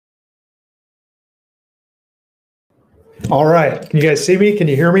All right. Can you guys see me? Can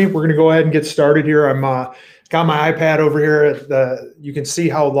you hear me? We're going to go ahead and get started here. I'm got my iPad over here. You can see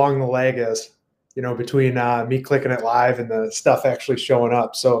how long the lag is, between me clicking it live and the stuff actually showing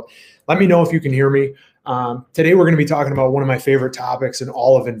up. So let me know if you can hear me. Today, we're going to be talking about one of my favorite topics in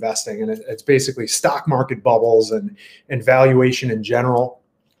all of investing, and it's basically stock market bubbles and valuation in general.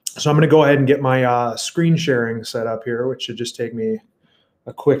 So I'm going to go ahead and get my screen sharing set up here, which should just take me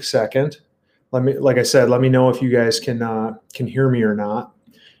a quick second. Like I said, let me know if you guys can hear me or not.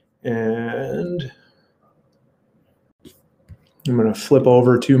 And I'm going to flip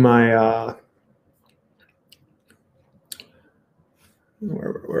over to my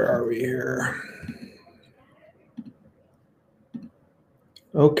where are we here?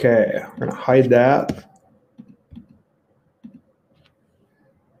 Okay, I'm going to hide that.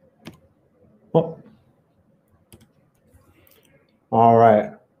 Oh. All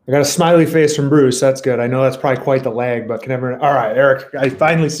right. I got a smiley face from Bruce. That's good. I know that's probably quite the lag, but all right, Eric, I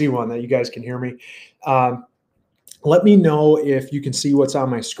finally see one that you guys can hear me. Let me know if you can see what's on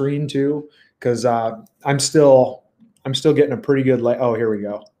my screen too, because I'm still getting a pretty good oh, here we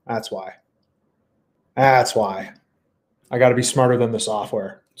go. That's why. I got to be smarter than the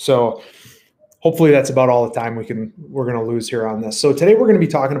software. So hopefully that's about all the time we're going to lose here on this. So today we're going to be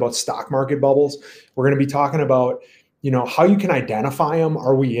talking about stock market bubbles. We're going to be talking about how you can identify them.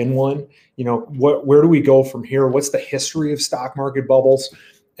 Are we in one? Where do we go from here? What's the history of stock market bubbles?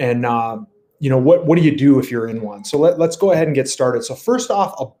 And, what do you do if you're in one? So let's go ahead and get started. So first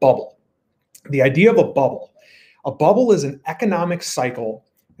off, a bubble. The idea of a bubble is an economic cycle,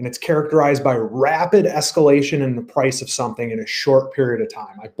 and it's characterized by rapid escalation in the price of something in a short period of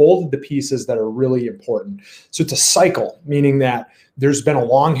time. I bolded the pieces that are really important. So it's a cycle, meaning that there's been a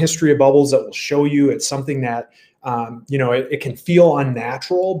long history of bubbles that will show you it's something that it can feel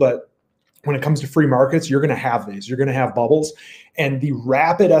unnatural, but when it comes to free markets, you're going to have these. You're going to have bubbles, and the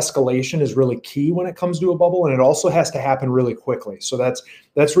rapid escalation is really key when it comes to a bubble, and it also has to happen really quickly. So that's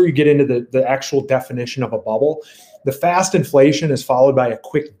where you get into the actual definition of a bubble. The fast inflation is followed by a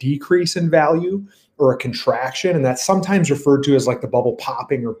quick decrease in value or a contraction, and that's sometimes referred to as like the bubble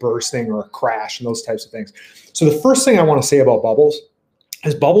popping or bursting or a crash and those types of things. So the first thing I want to say about bubbles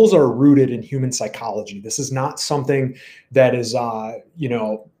is bubbles are rooted in human psychology. This is not something that is,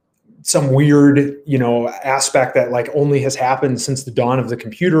 some weird, aspect that like only has happened since the dawn of the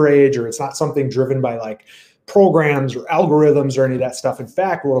computer age, or it's not something driven by like programs or algorithms or any of that stuff. In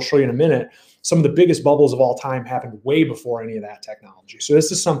fact, what I'll show you in a minute, some of the biggest bubbles of all time happened way before any of that technology. So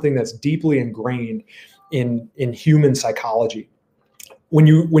this is something that's deeply ingrained in human psychology. When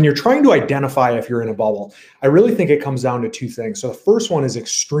you're trying to identify if you're in a bubble, I really think it comes down to two things. So the first one is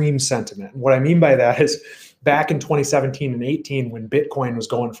extreme sentiment. And what I mean by that is back in 2017 and 18, when Bitcoin was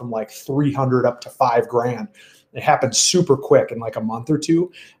going from like 300 up to $5,000, it happened super quick in like a month or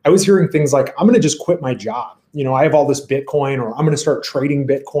two. I was hearing things like, I'm going to just quit my job. I have all this Bitcoin, or I'm going to start trading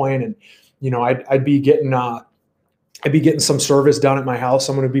Bitcoin. And, I'd be getting some service done at my house.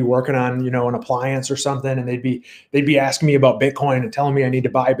 Someone would be working on, an appliance or something, and they'd be asking me about Bitcoin and telling me I need to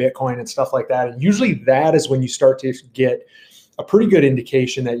buy Bitcoin and stuff like that. And usually that is when you start to get a pretty good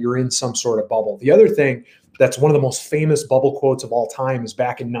indication that you're in some sort of bubble. The other thing that's one of the most famous bubble quotes of all time is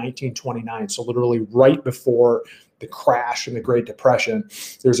back in 1929. So literally right before the crash and the Great Depression,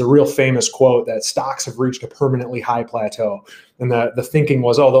 there's a real famous quote that stocks have reached a permanently high plateau. And the thinking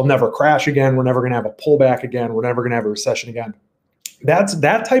was, oh, they'll never crash again. We're never going to have a pullback again. We're never going to have a recession again.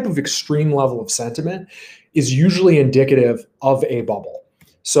 That type of extreme level of sentiment is usually indicative of a bubble.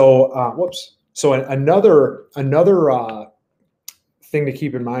 So, So another thing to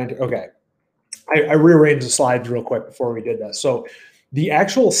keep in mind. Okay. I rearranged the slides real quick before we did that. So the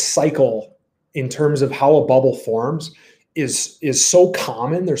actual cycle in terms of how a bubble forms is so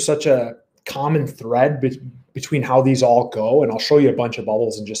common. There's such a common thread between how these all go. And I'll show you a bunch of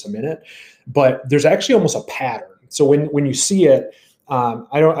bubbles in just a minute, but there's actually almost a pattern. So when you see it,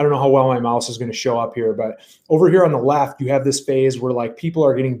 I don't know how well my mouse is going to show up here, but over here on the left, you have this phase where like people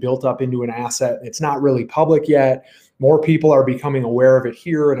are getting built up into an asset. It's not really public yet. More people are becoming aware of it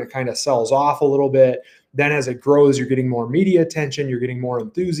here, and it kind of sells off a little bit. Then as it grows, you're getting more media attention, you're getting more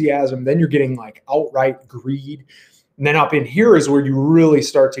enthusiasm, then you're getting like outright greed. And then up in here is where you really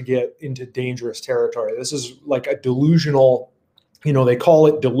start to get into dangerous territory. This is like a delusional, they call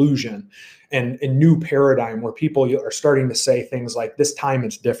it delusion, and a new paradigm where people are starting to say things like, this time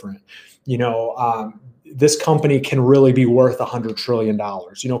it's different. This company can really be worth $100 trillion,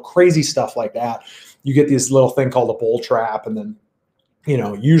 crazy stuff like that. You get this little thing called a bull trap. And then,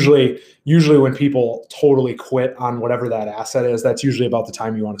 usually when people totally quit on whatever that asset is, that's usually about the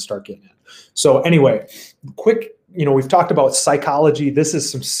time you want to start getting in. So anyway, quick we've talked about psychology. This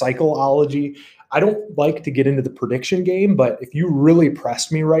is some psychology. I don't like to get into the prediction game, but if you really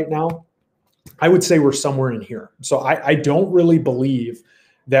press me right now, I would say we're somewhere in here. So I don't really believe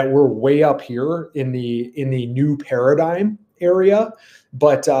that we're way up here in the new paradigm area,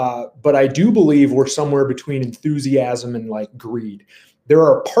 but I do believe we're somewhere between enthusiasm and like greed. There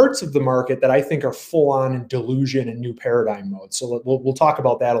are parts of the market that I think are full on in delusion and new paradigm mode. So we'll talk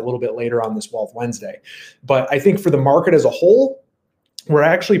about that a little bit later on this Wealth Wednesday. But I think for the market as a whole, we're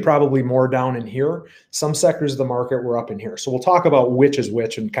actually probably more down in here. Some sectors of the market we're up in here. So we'll talk about which is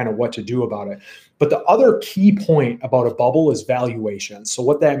which and kind of what to do about it. But the other key point about a bubble is valuation. So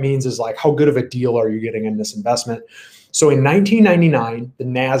what that means is like, how good of a deal are you getting in this investment? So in 1999, the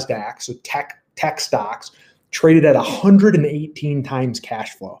NASDAQ, so tech stocks, traded at 118 times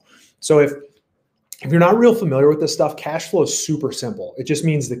cash flow. So if you're not real familiar with this stuff, cash flow is super simple. It just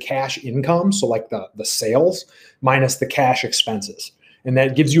means the cash income, so like the sales minus the cash expenses. And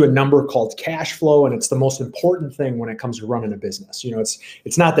that gives you a number called cash flow, and it's the most important thing when it comes to running a business.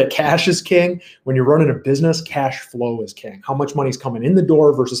 It's not that cash is king. When you're running a business, cash flow is king. How much money is coming in the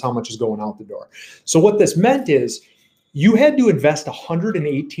door versus how much is going out the door. So what this meant is you had to invest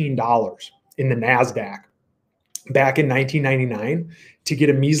 $118 in the NASDAQ back in 1999 to get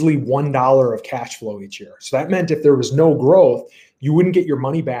a measly $1 of cash flow each year. So that meant if there was no growth, you wouldn't get your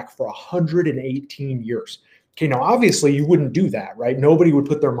money back for 118 years. Okay, now obviously you wouldn't do that, right? Nobody would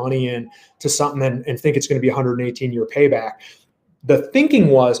put their money in to something and think it's going to be 118-year payback. The thinking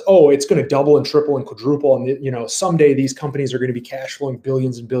was, oh, it's going to double and triple and quadruple, and someday these companies are going to be cash flowing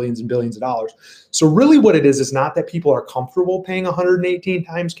billions and billions and billions of dollars. So really what it is not that people are comfortable paying 118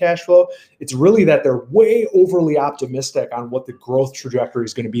 times cash flow. It's really that they're way overly optimistic on what the growth trajectory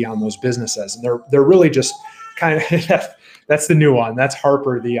is going to be on those businesses. And they're really just kind of, that's the new one. That's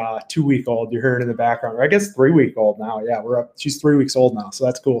Harper, the 2-week-old. You're hearing in the background. Or I guess 3-week-old now. Yeah, we're up. She's 3 weeks old now, so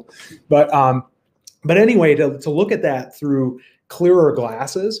that's cool. But anyway, to look at that through clearer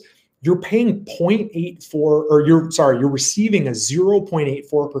glasses, you're paying 0.84, or you're receiving a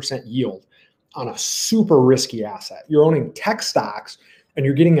 0.84% yield on a super risky asset. You're owning tech stocks and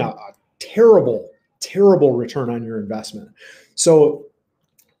you're getting a terrible, terrible return on your investment. So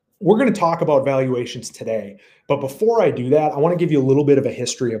we're going to talk about valuations today. But before I do that, I want to give you a little bit of a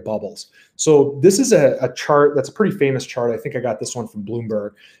history of bubbles. So this is a chart that's a pretty famous chart. I think I got this one from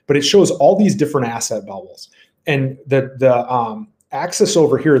Bloomberg, but it shows all these different asset bubbles. And the axis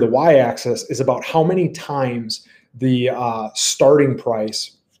over here, the y-axis, is about how many times the starting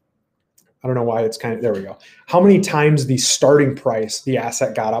price, I don't know why it's there we go. How many times the starting price the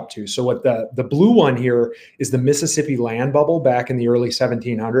asset got up to. So what the blue one here is the Mississippi land bubble back in the early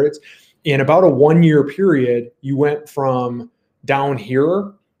 1700s. In about a 1-year period, you went from down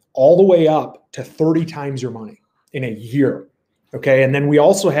here all the way up to 30 times your money in a year. Okay. And then we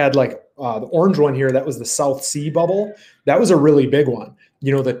also had like the orange one here, that was the South Sea bubble. That was a really big one.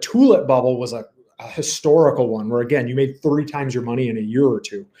 The tulip bubble was a historical one where, again, you made 30 times your money in a year or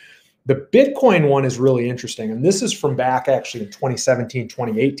two. The Bitcoin one is really interesting. And this is from back actually in 2017,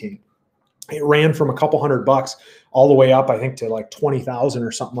 2018. It ran from a couple $100 all the way up, I think, to like 20,000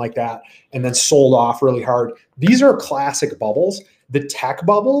 or something like that, and then sold off really hard. These are classic bubbles. The tech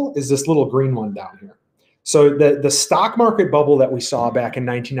bubble is this little green one down here. So the stock market bubble that we saw back in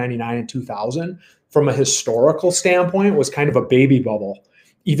 1999 and 2000, from a historical standpoint, was kind of a baby bubble,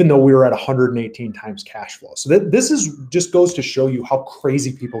 even though we were at 118 times cash flow. So this is just goes to show you how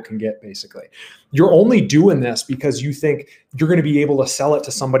crazy people can get, basically. You're only doing this because you think you're going to be able to sell it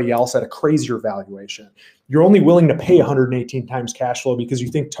to somebody else at a crazier valuation. You're only willing to pay 118 times cash flow because you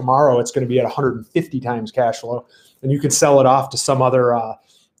think tomorrow it's going to be at 150 times cash flow, and you can sell it off to some other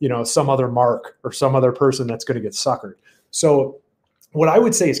some other mark or some other person that's going to get suckered. So what I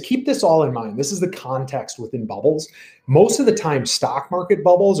would say is keep this all in mind. This is the context within bubbles. Most of the time, stock market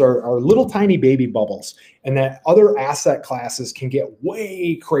bubbles are little tiny baby bubbles, and that other asset classes can get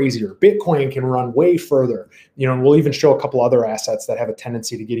way crazier. Bitcoin can run way further, and we'll even show a couple other assets that have a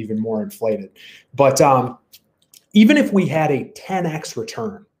tendency to get even more inflated. But even if we had a 10x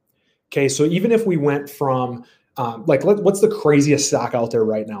return, okay, so even if we went from what's the craziest stock out there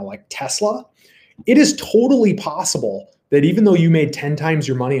right now? Like Tesla. It is totally possible that even though you made 10 times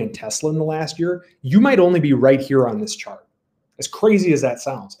your money on Tesla in the last year, you might only be right here on this chart. As crazy as that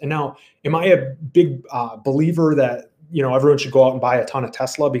sounds. And now, am I a big believer that everyone should go out and buy a ton of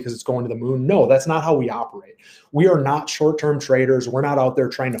Tesla because it's going to the moon? No, that's not how we operate. We are not short-term traders. We're not out there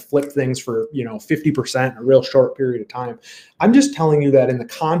trying to flip things for 50% in a real short period of time. I'm just telling you that in the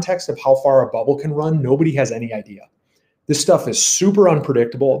context of how far a bubble can run, nobody has any idea. This stuff is super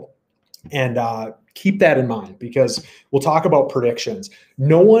unpredictable. And Keep that in mind, because we'll talk about predictions.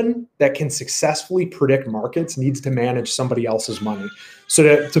 No one that can successfully predict markets needs to manage somebody else's money.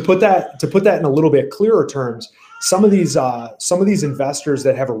 So to put that in a little bit clearer terms, some of these investors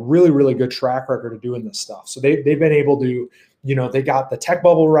that have a really good track record of doing this stuff. So they've been able to, they got the tech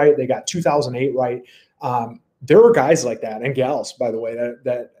bubble right, they got 2008 right. There are guys like that, and gals, by the way,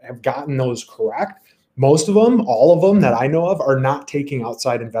 that have gotten those correct. Most of them, all of them that I know of, are not taking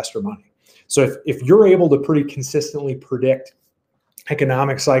outside investor money. So if you're able to pretty consistently predict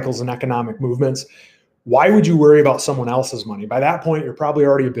economic cycles and economic movements, why would you worry about someone else's money? By that point, you're probably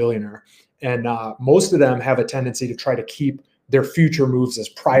already a billionaire. And most of them have a tendency to try to keep their future moves as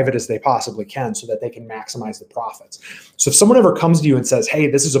private as they possibly can so that they can maximize the profits. So if someone ever comes to you and says, hey,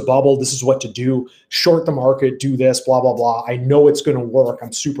 this is a bubble, this is what to do, short the market, do this, blah, blah, blah, I know it's going to work,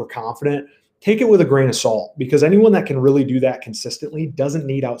 I'm super confident, take it with a grain of salt, because anyone that can really do that consistently doesn't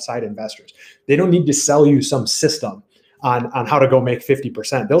need outside investors. They don't need to sell you some system on how to go make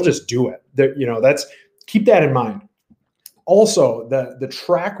 50%. They'll just do it. Keep that in mind. Also, the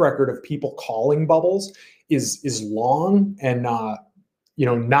track record of people calling bubbles is long and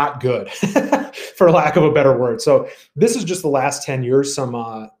not good, for lack of a better word. So this is just the last 10 years,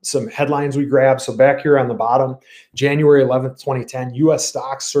 some headlines we grabbed. So back here on the bottom, January 11th, 2010, U.S.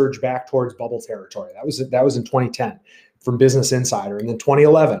 stocks surged back towards bubble territory. That was in 2010 from Business Insider. And then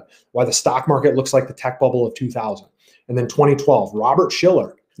 2011, why the stock market looks like the tech bubble of 2000. And then 2012, Robert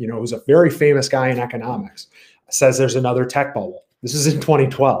Shiller, who's a very famous guy in economics, says there's another tech bubble. This is in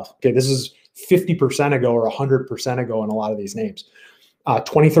 2012. Okay, this is 50% ago or 100% ago in a lot of these names.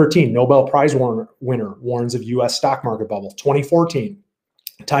 2013, Nobel Prize winner warns of U.S. stock market bubble. 2014,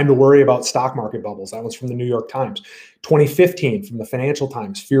 time to worry about stock market bubbles. That was from the New York Times. 2015, from the Financial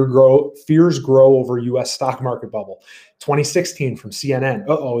Times, fears grow over U.S. stock market bubble. 2016, from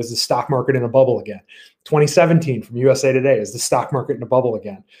CNN, is the stock market in a bubble again? 2017, from USA Today, is the stock market in a bubble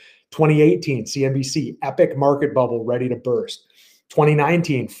again? 2018, CNBC, epic market bubble ready to burst.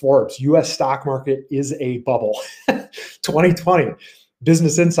 2019, Forbes, U.S. stock market is a bubble. 2020,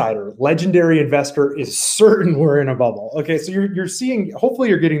 Business Insider, legendary investor is certain we're in a bubble. Okay, so you're seeing, hopefully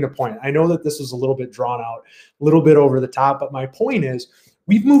you're getting the point. I know that this was a little bit drawn out, a little bit over the top, but my point is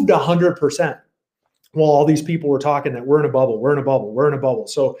we've moved 100%. Well, all these people were talking that we're in a bubble, we're in a bubble, we're in a bubble.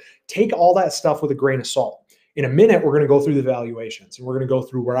 So take all that stuff with a grain of salt. In a minute, we're going to go through the valuations, and we're going to go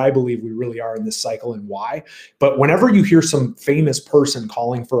through where I believe we really are in this cycle and why. But whenever you hear some famous person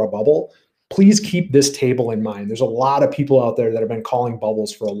calling for a bubble, please keep this table in mind. There's a lot of people out there that have been calling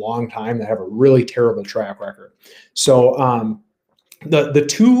bubbles for a long time that have a really terrible track record. So the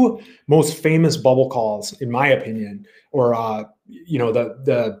two most famous bubble calls, in my opinion, or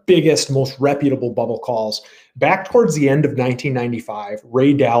the biggest, most reputable bubble calls, back towards the end of 1995,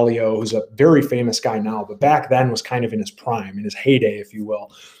 Ray Dalio, who's a very famous guy now, but back then was kind of in his prime, in his heyday, if you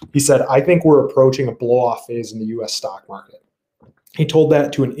will. He said, I think we're approaching a blow-off phase in the U.S. stock market. He told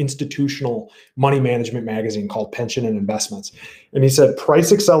that to an institutional money management magazine called Pension and Investments. And he said,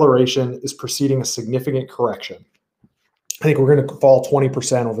 price acceleration is preceding a significant correction. I think we're going to fall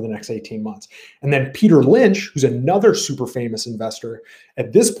 20% over the next 18 months. And then Peter Lynch, who's another super famous investor,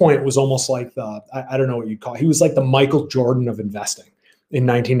 at this point was almost like I don't know what you'd call it. He was like the Michael Jordan of investing in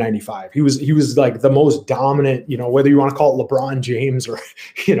 1995. He was like the most dominant, whether you want to call it LeBron James or,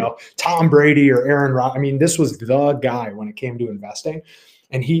 Tom Brady or Aaron Rodgers. I mean, this was the guy when it came to investing.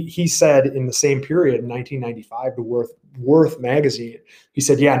 And he said in the same period in 1995 to Worth magazine, he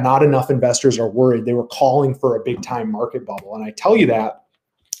said, yeah, not enough investors are worried. They were calling for a big time market bubble. And I tell you that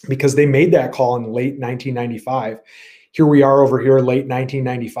because they made that call in late 1995. Here we are over here, late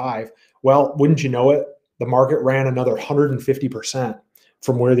 1995. Well, wouldn't you know it? The market ran another 150%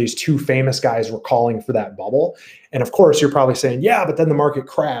 from where these two famous guys were calling for that bubble. And of course, you're probably saying, yeah, but then the market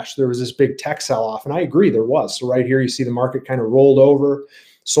crashed. There was this big tech sell-off. And I agree, there was. So right here, you see the market kind of rolled over,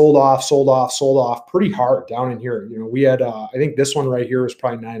 sold off pretty hard down in here. We had, I think this one right here was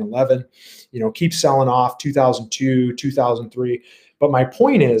probably 9/11, keep selling off 2002, 2003. But my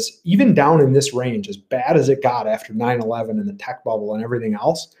point is, even down in this range, as bad as it got after 9/11 and the tech bubble and everything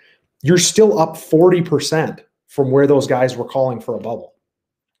else, you're still up 40% from where those guys were calling for a bubble.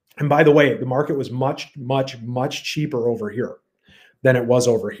 And by the way, the market was much, much, much cheaper over here than it was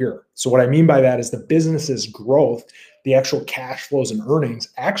over here. So what I mean by that is the business's growth, the actual cash flows and earnings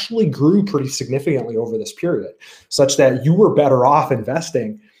actually grew pretty significantly over this period, such that you were better off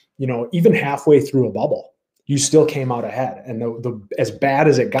investing, even halfway through a bubble. You still came out ahead. And as bad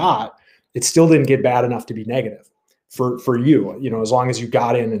as it got, it still didn't get bad enough to be negative for you, as long as you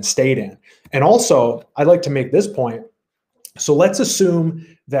got in and stayed in. And also, I'd like to make this point. So let's assume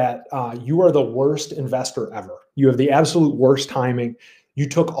that you are the worst investor ever. You have the absolute worst timing. You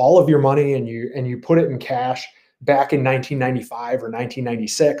took all of your money and you put it in cash back in 1995 or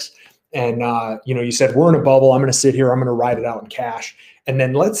 1996. And you said, we're in a bubble. I'm going to sit here. I'm going to ride it out in cash. And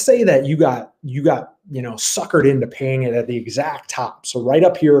then let's say that you got suckered into paying it at the exact top. So right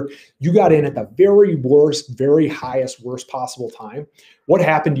up here, you got in at the very worst, very highest, worst possible time. What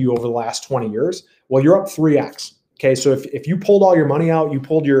happened to you over the last 20 years? Well, you're up 3x. Okay, so if you pulled all your money out, you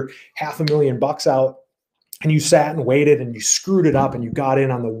pulled your $500,000 out, and you sat and waited and you screwed it up and you got in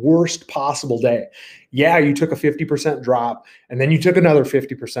on the worst possible day. Yeah, you took a 50% drop and then you took another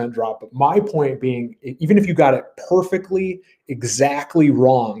 50% drop. But my point being, even if you got it perfectly, exactly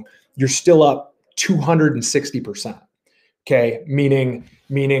wrong, you're still up 260%. Okay, meaning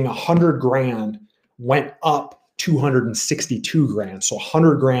 100 grand went up 262 grand. So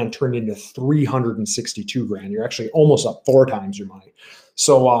 100 grand turned into 362 grand. You're actually almost up 4 times your money.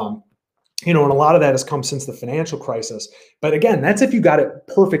 So, and a lot of that has come since the financial crisis. But again, that's if you got it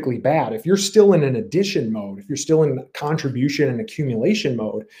perfectly bad. If you're still in an addition mode, if you're still in contribution and accumulation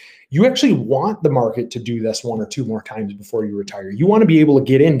mode, you actually want the market to do this 1 or 2 more times before you retire. You want to be able to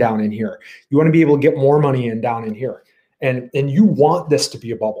get in down in here. You want to be able to get more money in down in here. And you want this to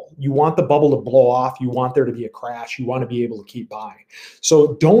be a bubble. You want the bubble to blow off. You want there to be a crash. You want to be able to keep buying.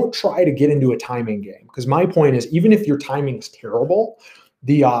 So don't try to get into a timing game, because my point is, even if your timing is terrible,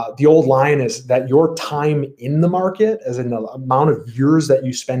 the old line is that your time in the market, as in the amount of years that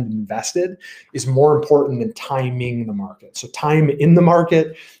you spend invested, is more important than timing the market. So time in the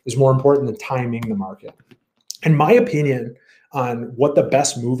market is more important than timing the market. And my opinion on what the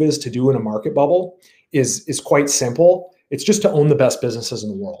best move is to do in a market bubble is quite simple. It's just to own the best businesses in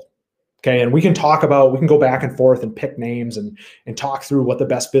the world. Okay. And we can go back and forth and pick names and talk through what the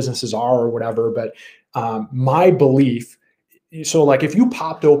best businesses are or whatever. But my belief, so like if you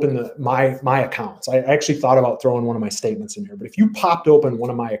popped open my accounts, I actually thought about throwing one of my statements in here, but if you popped open one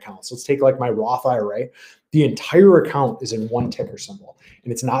of my accounts, let's take like my Roth IRA, the entire account is in one ticker symbol,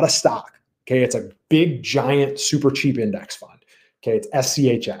 and it's not a stock. Okay. It's a big, giant, super cheap index fund. Okay, it's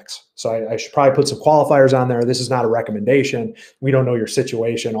SCHX. So I should probably put some qualifiers on there. This is not a recommendation. We don't know your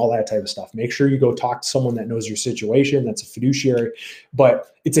situation, all that type of stuff. Make sure you go talk to someone that knows your situation. That's a fiduciary.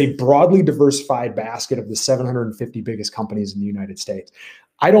 But it's a broadly diversified basket of the 750 biggest companies in the United States.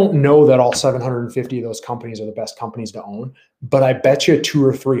 I don't know that all 750 of those companies are the best companies to own, but I bet you 200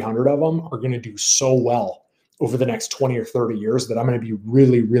 or 300 of them are going to do so well over the next 20 or 30 years that I'm going to be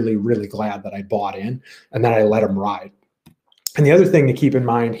really, really, really glad that I bought in and then I let them ride. And the other thing to keep in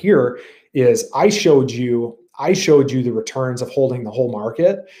mind here is I showed you the returns of holding the whole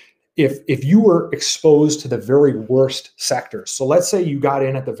market. If you were exposed to the very worst sectors, so let's say you got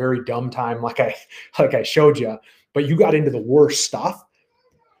in at the very dumb time, like I showed you, but you got into the worst stuff,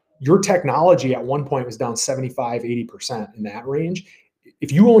 your technology at one point was down 75, 80% in that range.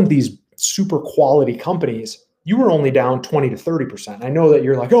 If you owned these super quality companies, you were only down 20 to 30%. I know that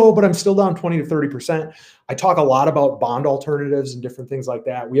you're like, oh, but I'm still down 20 to 30%. I talk a lot about bond alternatives and different things like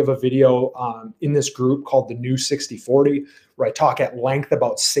that. We have a video in this group called the New 60/40, where I talk at length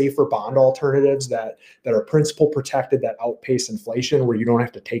about safer bond alternatives that are principal protected, that outpace inflation, where you don't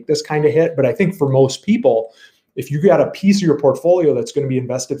have to take this kind of hit. But I think for most people, if you got a piece of your portfolio that's going to be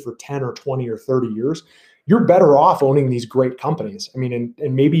invested for 10 or 20 or 30 years, you're better off owning these great companies. I mean,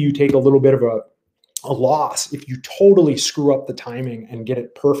 and maybe you take a little bit of a loss if you totally screw up the timing and get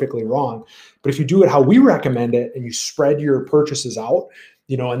it perfectly wrong. But if you do it how we recommend it and you spread your purchases out,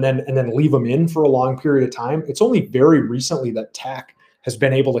 and then leave them in for a long period of time, it's only very recently that tech has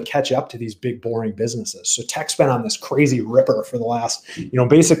been able to catch up to these big, boring businesses. So tech's been on this crazy ripper for the last,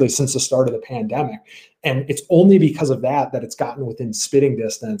 basically since the start of the pandemic. And it's only because of that it's gotten within spitting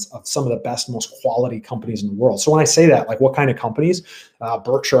distance of some of the best, most quality companies in the world. So when I say that, like what kind of companies?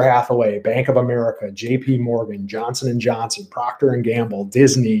 Berkshire Hathaway, Bank of America, JP Morgan, Johnson & Johnson, Procter & Gamble,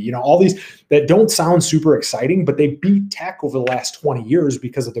 Disney, all these that don't sound super exciting, but they beat tech over the last 20 years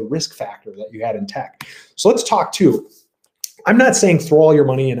because of the risk factor that you had in tech. So let's talk too. I'm not saying throw all your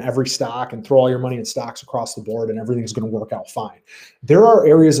money in every stock and throw all your money in stocks across the board and everything's going to work out fine. There are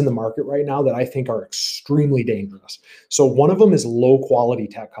areas in the market right now that I think are extremely dangerous. So one of them is low quality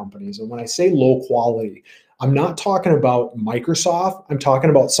tech companies. And when I say low quality, I'm not talking about Microsoft. I'm talking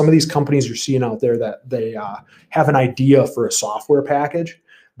about some of these companies you're seeing out there that they have an idea for a software package,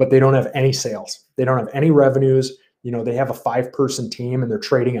 but they don't have any sales. They don't have any revenues. They have a 5-person team and they're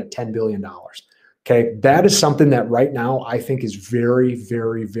trading at $10 billion. Okay, that is something that right now I think is very,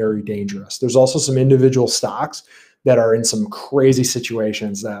 very, very dangerous. There's also some individual stocks that are in some crazy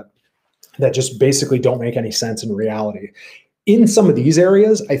situations that that just basically don't make any sense in reality. In some of these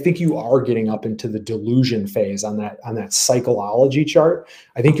areas, I think you are getting up into the delusion phase on that psychology chart.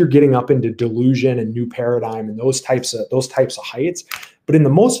 I think you're getting up into delusion and new paradigm and those types of heights. But in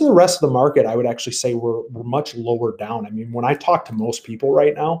the most of the rest of the market, I would actually say we're much lower down. I mean, when I talk to most people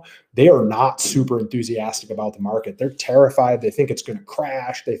right now, they are not super enthusiastic about the market. They're terrified. They think it's going to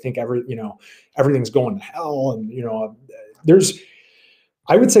crash. They think everything's going to hell. And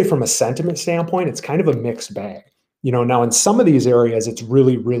I would say from a sentiment standpoint, it's kind of a mixed bag. Now in some of these areas, it's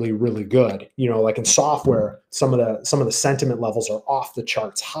really, really, really good. Like in software, some of the sentiment levels are off the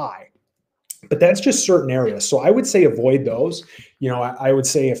charts high, but that's just certain areas. So I would say avoid those. I would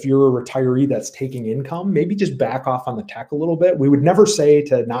say if you're a retiree that's taking income, maybe just back off on the tech a little bit. We would never say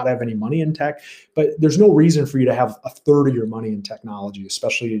to not have any money in tech, but there's no reason for you to have a third of your money in technology,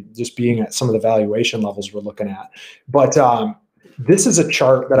 especially just being at some of the valuation levels we're looking at. But this is a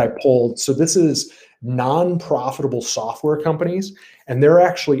chart that I pulled. So this is non-profitable software companies, and they're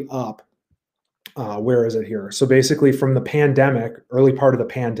actually up. Where is it here? So basically from the pandemic, early part of the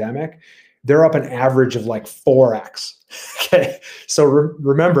pandemic, they're up an average of like 4x. Okay. So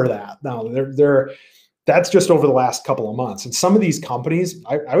remember that. Now that's just over the last couple of months. And some of these companies,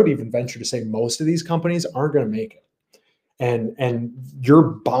 I would even venture to say most of these companies aren't going to make it. And you're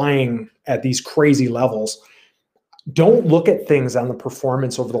buying at these crazy levels. Don't look at things on the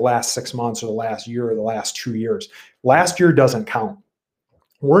performance over the last 6 months or the last year or the last 2 years. Last year doesn't count.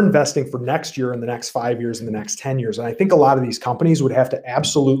 We're investing for next year and the next 5 years and the next 10 years. And I think a lot of these companies would have to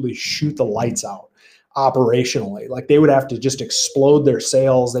absolutely shoot the lights out operationally. Like they would have to just explode their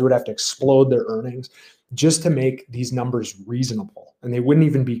sales. They would have to explode their earnings just to make these numbers reasonable. And they wouldn't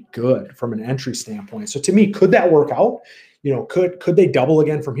even be good from an entry standpoint. So to me, could that work out? Could they double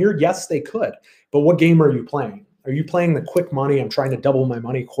again from here? Yes, they could. But what game are you playing? Are you playing the quick money? I'm trying to double my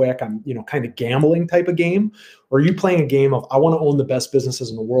money quick. I'm, kind of gambling type of game. Or are you playing a game of, I want to own the best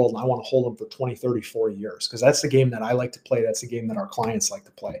businesses in the world and I want to hold them for 20, 30, 40 years? Because that's the game that I like to play. That's the game that our clients like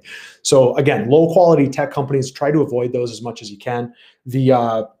to play. So again, low quality tech companies, try to avoid those as much as you can.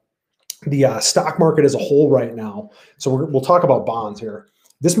 The stock market as a whole right now. So we'll talk about bonds here.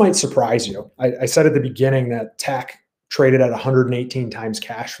 This might surprise you. I said at the beginning that tech traded at 118 times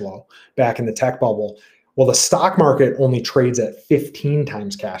cash flow back in the tech bubble. Well, the stock market only trades at 15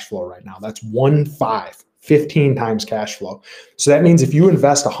 times cash flow right now. That's 15 times cash flow. So that means if you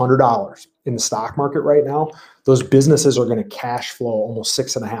invest $100 in the stock market right now, those businesses are going to cash flow almost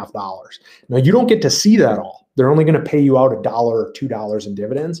 $6.50. Now you don't get to see that all. They're only going to pay you out $1 or $2 in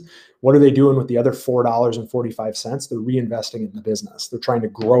dividends. What are they doing with the other $4.45? They're reinvesting it in the business. They're trying to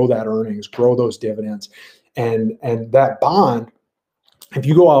grow that earnings, grow those dividends. And that bond, if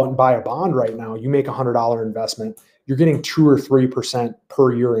you go out and buy a bond right now, you make $100 investment, you're getting 2 or 3%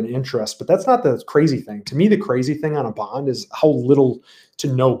 per year in interest. But that's not the crazy thing. To me, the crazy thing on a bond is how little to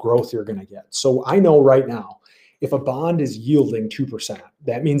no growth you're going to get. So I know right now, if a bond is yielding 2%,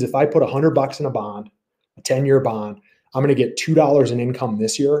 that means if I put $100 in a bond, a 10-year bond, I'm going to get $2 in income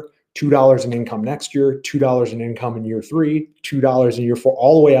this year, $2 in income next year, $2 in income in year 3, $2 in year 4,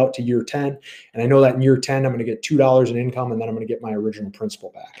 all the way out to year 10. And I know that in year 10, I'm going to get $2 in income, and then I'm going to get my original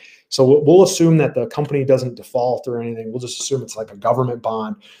principal back. So we'll assume that the company doesn't default or anything. We'll just assume it's like a government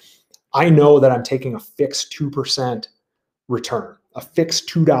bond. I know that I'm taking a fixed 2% return, a fixed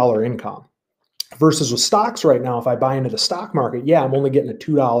 $2 income. Versus with stocks right now, if I buy into the stock market, yeah, I'm only getting a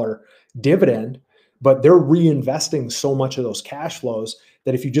 $2 dividend, but they're reinvesting so much of those cash flows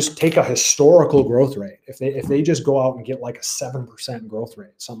that if you just take a historical growth rate, if they just go out and get like a 7% growth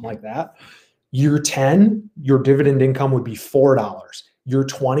rate, something like that, year 10, your dividend income would be $4. Year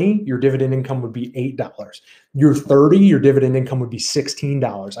 20, your dividend income would be $8. Year 30, your dividend income would be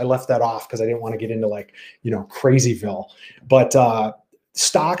 $16. I left that off because I didn't want to get into crazyville. But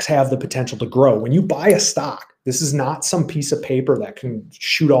stocks have the potential to grow. When you buy a stock, this is not some piece of paper that can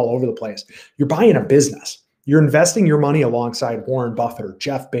shoot all over the place. You're buying a business. You're investing your money alongside Warren Buffett or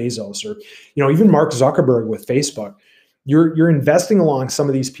Jeff Bezos or even Mark Zuckerberg with Facebook. You're investing along some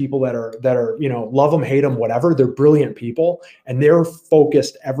of these people that are love them, hate them, whatever. They're brilliant people, and they're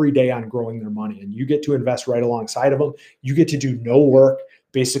focused every day on growing their money. And you get to invest right alongside of them. You get to do no work.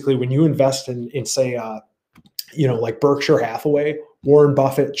 Basically, when you invest in say, like Berkshire Hathaway, Warren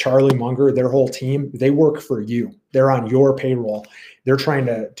Buffett, Charlie Munger, their whole team, they work for you. They're on your payroll. They're trying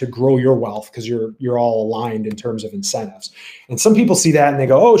to grow your wealth because you're all aligned in terms of incentives. And some people see that and they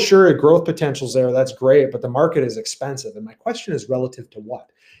go, oh, sure, growth potential's there. That's great, but the market is expensive. And my question is relative to what?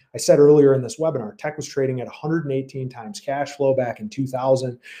 I said earlier in this webinar, tech was trading at 118 times cash flow back in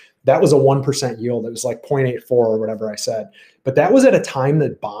 2000. That was a 1% yield. It was like 0.84 or whatever I said. But that was at a time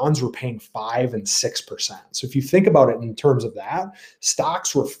that bonds were paying 5 and 6%. So if you think about it in terms of that,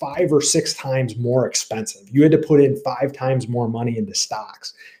 stocks were 5 or 6 times more expensive. You had to put in 5 times more money into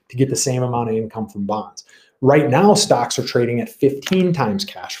stocks to get the same amount of income from bonds. Right now, stocks are trading at 15 times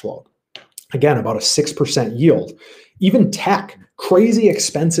cash flow. Again, about a 6% yield. Even tech, crazy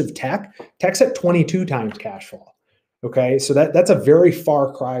expensive tech's at 22 times cash flow. Okay, so that's a very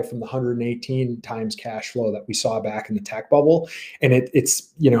far cry from the 118 times cash flow that we saw back in the tech bubble. And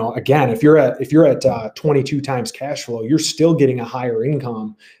it's, you know, again, if you're at 22 times cash flow, you're still getting a higher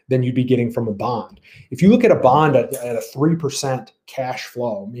income than you'd be getting from a bond. If you look at a bond at a 3% cash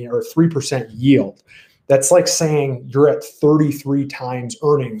flow or 3% yield, that's like saying you're at 33 times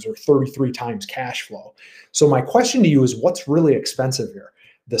earnings or 33 times cash flow. So my question to you is, what's really expensive here?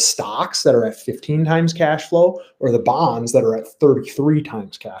 The stocks that are at 15 times cash flow or the bonds that are at 33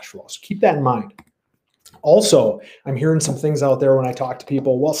 times cash flow? So keep that in mind. Also, I'm hearing some things out there when I talk to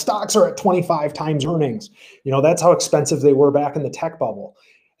people, well, stocks are at 25 times earnings. You know, that's how expensive they were back in the tech bubble.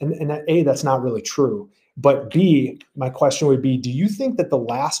 And that, A, that's not really true. But B, my question would be, do you think that the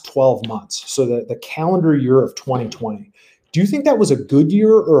last 12 months, so the calendar year of 2020, do you think that was a good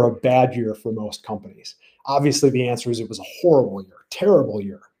year or a bad year for most companies? Obviously, the answer is it was a horrible year, terrible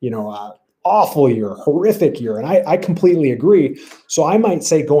year, you know, awful year, horrific year. And I completely agree. So I might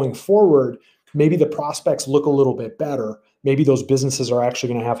say going forward, maybe the prospects look a little bit better. Maybe those businesses are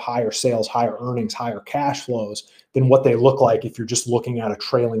actually going to have higher sales, higher earnings, higher cash flows than what they look like if you're just looking at a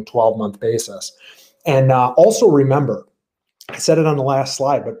trailing 12-month basis. And also remember, I said it on the last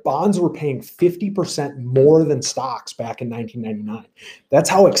slide, but bonds were paying 50% more than stocks back in 1999. That's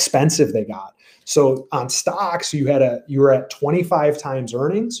how expensive they got. So on stocks, you were at 25 times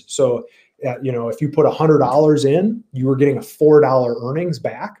earnings. So, you know, if you put $100 in, you were getting a $4 earnings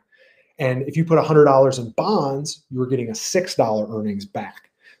back. And if you put $100 in bonds, you were getting a $6 earnings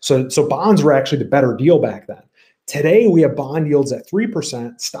back. So bonds were actually the better deal back then. Today, we have bond yields at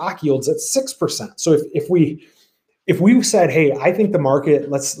 3%, stock yields at 6%. So if we said, hey, I think the market,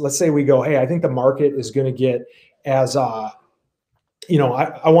 let's say we go, hey, I think the market is going to get as, you know,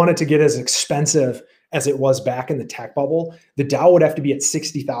 I want it to get as expensive as it was back in the tech bubble. The Dow would have to be at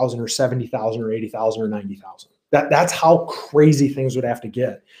 60,000 or 70,000 or 80,000 or 90,000. That's how crazy things would have to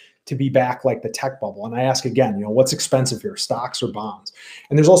get to be back like the tech bubble. And I ask again, you know, what's expensive here, stocks or bonds?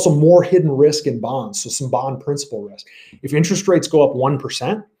 And there's also more hidden risk in bonds. So some bond principal risk. If interest rates go up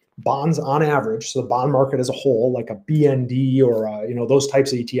 1%, bonds on average, so the bond market as a whole, like a BND or you know, those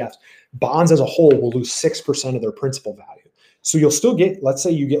types of ETFs, bonds as a whole will lose 6% of their principal value. So you'll still get, let's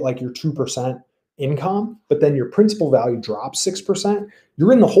say you get like your 2% income, but then your principal value drops 6%,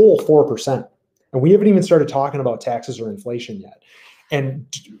 you're in the hole 4%. And we haven't even started talking about taxes or inflation yet. And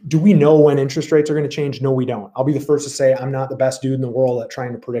do we know when interest rates are going to change? No, we don't. I'll be the first to say I'm not the best dude in the world at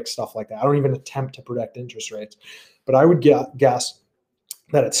trying to predict stuff like that. I don't even attempt to predict interest rates. But I would guess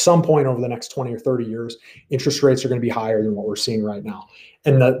that at some point over the next 20 or 30 years, interest rates are going to be higher than what we're seeing right now.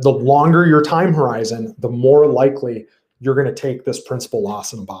 And the longer your time horizon, the more likely you're going to take this principal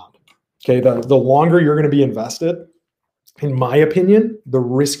loss in a bond. Okay, the longer you're going to be invested, in my opinion, the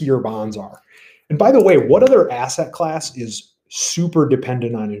riskier bonds are. And by the way, what other asset class is super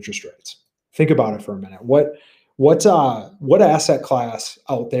dependent on interest rates? Think about it for a minute. What asset class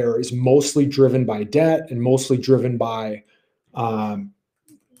out there is mostly driven by debt and mostly driven by borrowing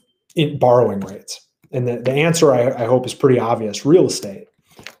rates? And the answer I hope is pretty obvious: real estate.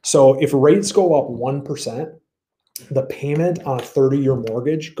 So if rates go up 1%, the payment on a 30-year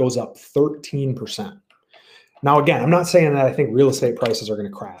mortgage goes up 13%. Now, again, I'm not saying that I think real estate prices are going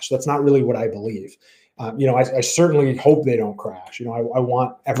to crash. That's not really what I believe. You know, I certainly hope they don't crash. You know, I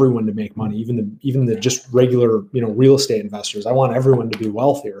want everyone to make money, even the just regular, you know, real estate investors. I want everyone to be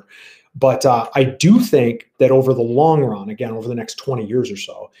wealthier. But I do think that over the long run, again, over the next 20 years or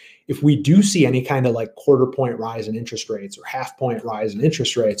so, if we do see any kind of like quarter point rise in interest rates or half point rise in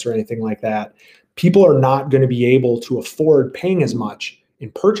interest rates or anything like that, people are not going to be able to afford paying as much in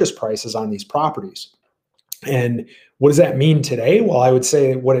purchase prices on these properties. And what does that mean today? Well, I would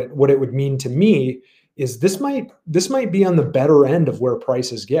say what it would mean to me is this might be on the better end of where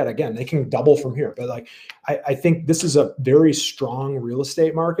prices get. Again, they can double from here, but like I think this is a very strong real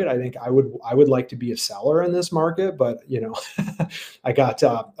estate market. I think I would like to be a seller in this market, but I got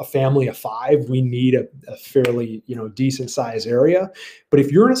a family of 5. We need a fairly decent size area. But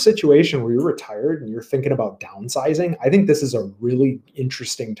if you're in a situation where you're retired and you're thinking about downsizing, I think this is a really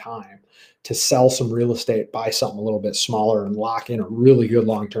interesting time to sell some real estate, buy something a little bit smaller, and lock in a really good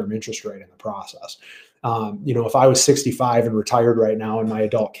long-term interest rate in the process. If I was 65 and retired right now and my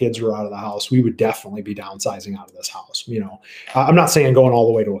adult kids were out of the house, we would definitely be downsizing out of this house. I'm not saying going all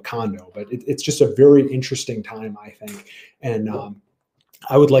the way to a condo, but it's just a very interesting time, I think. And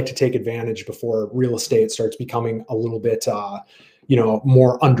I would like to take advantage before real estate starts becoming a little bit,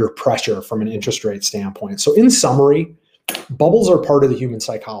 more under pressure from an interest rate standpoint. So in summary, bubbles are part of the human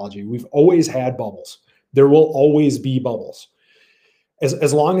psychology. We've always had bubbles. There will always be bubbles.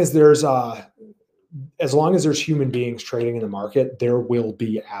 As long as there's human beings trading in the market, there will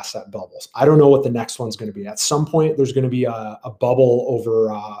be asset bubbles. I don't know what the next one's going to be. At some point, there's going to be a bubble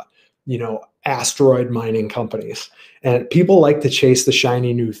over, asteroid mining companies. And people like to chase the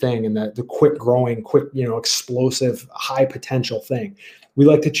shiny new thing and the quick growing, explosive, high potential thing. We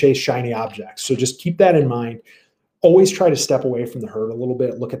like to chase shiny objects. So just keep that in mind. Always try to step away from the herd a little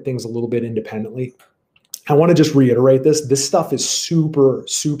bit, look at things a little bit independently. I want to just reiterate this. This stuff is super,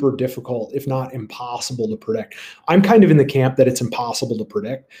 super difficult, if not impossible to predict. I'm kind of in the camp that it's impossible to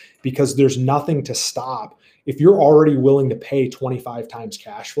predict because there's nothing to stop. If you're already willing to pay 25 times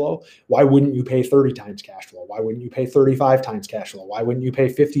cash flow, why wouldn't you pay 30 times cash flow? Why wouldn't you pay 35 times cash flow? Why wouldn't you pay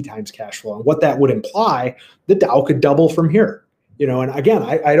 50 times cash flow? And what that would imply, the Dow could double from here. And again,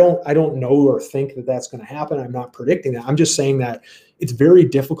 I don't know or think that that's going to happen. I'm not predicting that. I'm just saying that it's very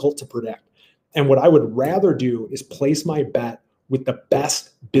difficult to predict. And what I would rather do is place my bet with the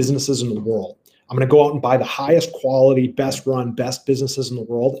best businesses in the world. I'm going to go out and buy the highest quality, best run, best businesses in the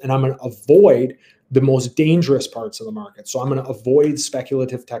world. And I'm going to avoid the most dangerous parts of the market. So I'm going to avoid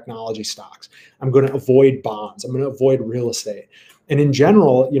speculative technology stocks. I'm going to avoid bonds. I'm going to avoid real estate. And in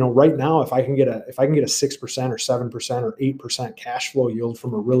general, right now, if I can get a 6% or 7% or 8% cash flow yield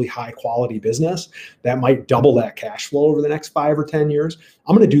from a really high quality business that might double that cash flow over the next 5 or 10 years,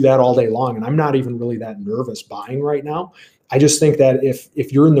 I'm going to do that all day long. And I'm not even really that nervous buying right now. I just think that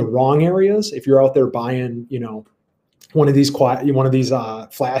if you're in the wrong areas, if you're out there buying, one of these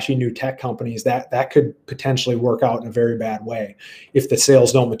flashy new tech companies, that could potentially work out in a very bad way. If the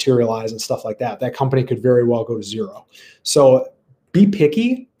sales don't materialize and stuff like that, that company could very well go to zero. So be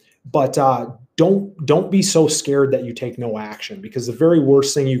picky, but don't be so scared that you take no action, because the very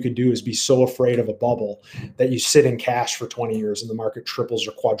worst thing you could do is be so afraid of a bubble that you sit in cash for 20 years and the market triples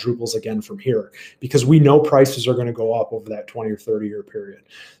or quadruples again from here, because we know prices are going to go up over that 20 or 30 year period.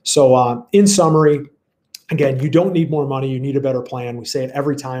 So in summary, again, you don't need more money. You need a better plan. We say it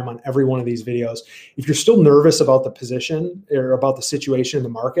every time on every one of these videos. If you're still nervous about the position or about the situation in the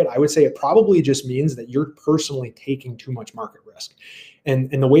market, I would say it probably just means that you're personally taking too much market risk.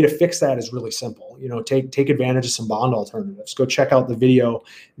 And the way to fix that is really simple. Take advantage of some bond alternatives. Go check out the video,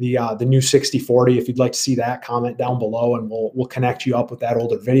 the new 60/40. If you'd like to see that, comment down below, and we'll connect you up with that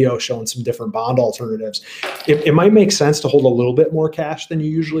older video showing some different bond alternatives. It might make sense to hold a little bit more cash than you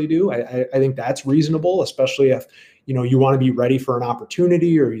usually do. I think that's reasonable, especially if you want to be ready for an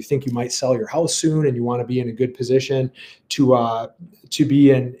opportunity, or you think you might sell your house soon and you want to be in a good position to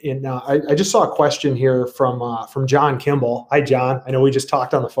be in. I just saw a question here from John Kimball. Hi, John. I know we just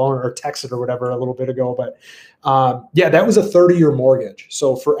talked on the phone or texted or whatever a little bit ago, but yeah, that was a 30-year mortgage.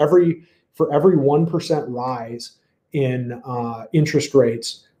 So for every 1% rise in interest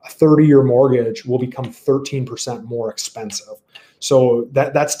rates, a 30-year mortgage will become 13% more expensive. So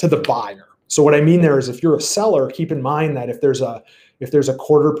that's to the buyer. So what I mean there is, if you're a seller, keep in mind that if there's a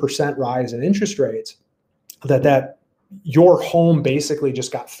 0.25% rise in interest rates, that your home basically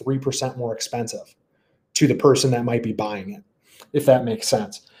just got 3% more expensive to the person that might be buying it, if that makes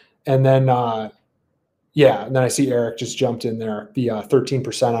sense. And then and then I see Eric just jumped in there, the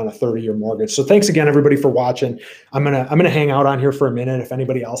 13% on a 30-year mortgage. So thanks again, everybody, for watching. I'm gonna hang out on here for a minute. If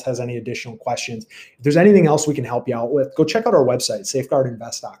anybody else has any additional questions, if there's anything else we can help you out with, go check out our website,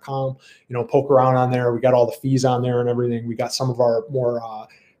 safeguardinvest.com. Poke around on there. We got all the fees on there and everything. We got some of our more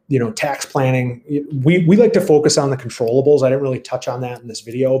tax planning. We like to focus on the controllables. I didn't really touch on that in this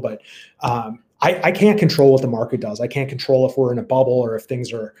video, but I can't control what the market does. I can't control if we're in a bubble or if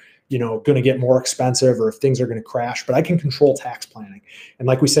things are going to get more expensive or if things are going to crash, but I can control tax planning. And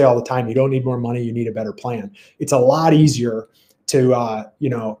like we say all the time, you don't need more money, you need a better plan. It's a lot easier to,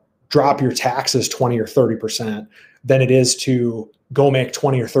 drop your taxes 20 or 30% than it is to go make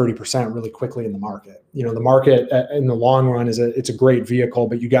 20 or 30% really quickly in the market. The market in the long run it's a great vehicle,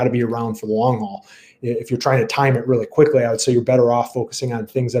 but you got to be around for the long haul. if you're trying to time it really quickly, I would say you're better off focusing on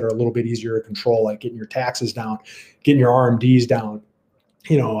things that are a little bit easier to control, like getting your taxes down, getting your RMDs down,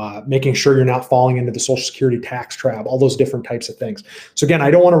 making sure you're not falling into the Social Security tax trap, all those different types of things. So again,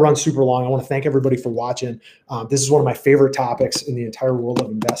 I don't want to run super long. I want to thank everybody for watching. This is one of my favorite topics in the entire world of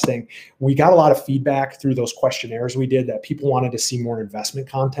investing. We got a lot of feedback through those questionnaires we did that people wanted to see more investment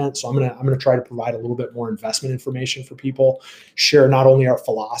content. So I'm gonna try to provide a little bit more investment information for people, share not only our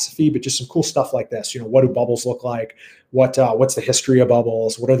philosophy, but just some cool stuff like this. What do bubbles look like? What's the history of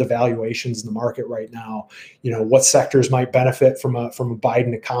bubbles? What are the valuations in the market right now? What sectors might benefit from a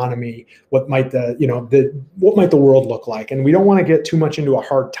Biden economy? What might the world look like? And we don't want to get too much into a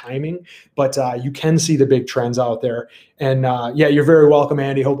hard timing, but you can see the big trends out there. And yeah, you're very welcome,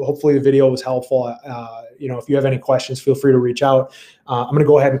 Andy. Hopefully the video was helpful. If you have any questions, feel free to reach out. I'm going to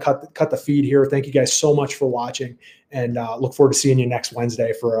go ahead and cut the feed here. Thank you guys so much for watching, and look forward to seeing you next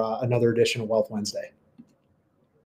Wednesday for another edition of Wealth Wednesday.